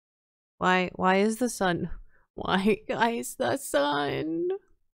Why is the sun? Why is the sun?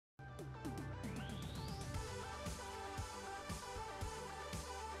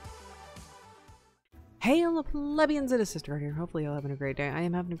 Hey, all the plebeians, it is Sister here. Hopefully you're having a great day. I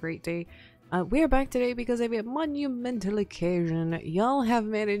am having a great day. We are back today because of a monumental occasion. Y'all have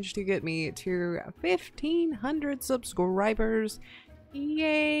managed to get me to 1,500 subscribers.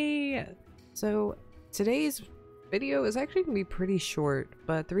 Yay! So today's video is actually going to be pretty short,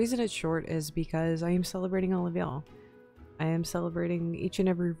 but the reason it's short is because I am celebrating all of y'all. I am celebrating each and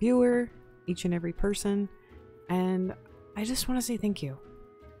every viewer, each and every person, and I just want to say thank you.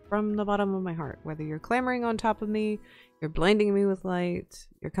 From the bottom of my heart, whether you're clamoring on top of me, you're blinding me with light,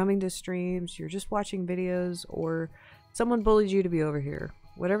 you're coming to streams, you're just watching videos, or someone bullied you to be over here,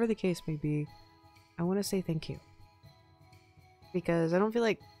 whatever the case may be, I want to say thank you. Because I don't feel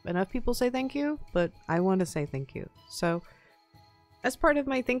like enough people say thank you, but I want to say thank you. So, as part of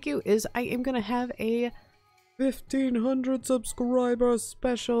my thank you is I am going to have a 1,500 subscribers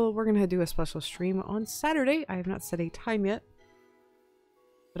special. We're going to do a special stream on Saturday. I have not set a time yet,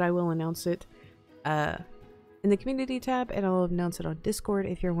 but I will announce it in the community tab, and I'll announce it on Discord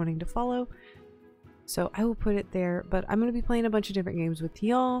if you're wanting to follow. So I will put it there, but I'm going to be playing a bunch of different games with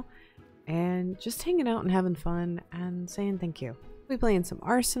y'all and just hanging out and having fun and saying thank you. We'll be playing some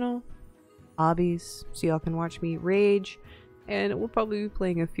Arsenal, Obbies, so y'all can watch me rage, and we'll probably be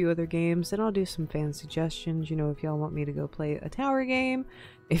playing a few other games, and I'll do some fan suggestions, you know, if y'all want me to go play a tower game,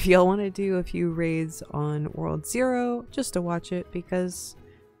 if y'all want to do a few raids on World Zero, just to watch it, because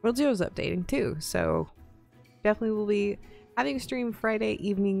World Zero is updating too, so definitely will be having a stream Friday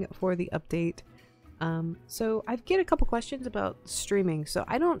evening for the update. So I get a couple questions about streaming, so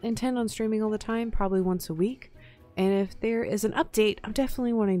I don't intend on streaming all the time, probably once a week, and if there is an update, I'm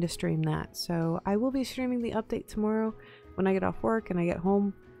definitely wanting to stream that. So I will be streaming the update tomorrow when I get off work and I get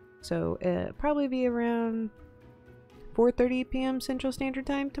home, so it'll probably be around 4:30 p.m. Central Standard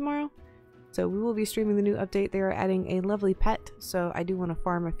Time tomorrow. So we will be streaming the new update. They are adding a lovely pet, so I do want to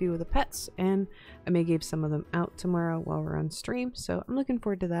farm a few of the pets, and I may give some of them out tomorrow while we're on stream, so I'm looking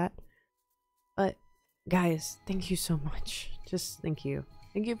forward to that. But guys, thank you so much. Just thank you.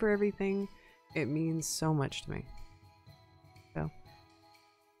 Thank you for everything. It means so much to me. So,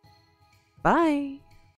 bye!